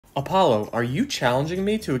Apollo, are you challenging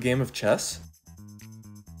me to a game of chess?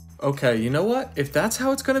 Okay, you know what? If that's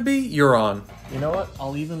how it's gonna be, you're on. You know what?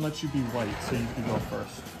 I'll even let you be white so you can go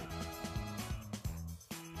first.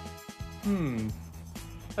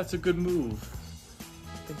 That's a good move.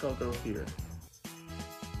 I think I'll go here.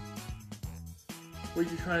 What are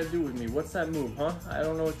you trying to do with me? What's that move, huh? I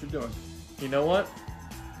don't know what you're doing. You know what?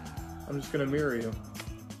 I'm just gonna mirror you.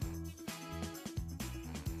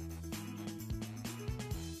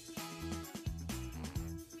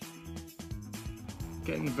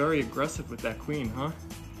 Getting very aggressive with that queen, huh?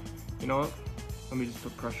 You know what? Let me just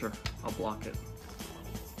put pressure. I'll block it.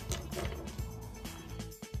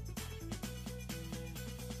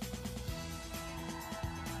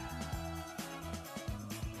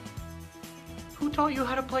 Who taught you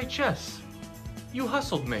how to play chess? You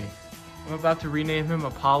hustled me. I'm about to rename him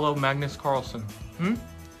Apollo Magnus Carlsen.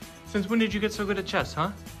 Since when did you get so good at chess,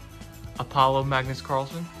 huh? Apollo Magnus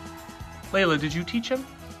Carlsen? Leyla, did you teach him?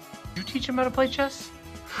 Did you teach him how to play chess?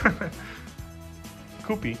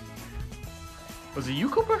 Koopy. Was it you,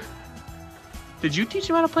 Cooper? Did you teach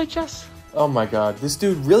him how to play chess? Oh my god, this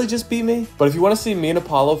dude really just beat me? But if you want to see me and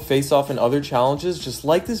Apollo face off in other challenges, just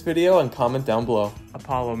like this video and comment down below.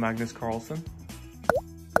 Apollo Magnus Carlsen.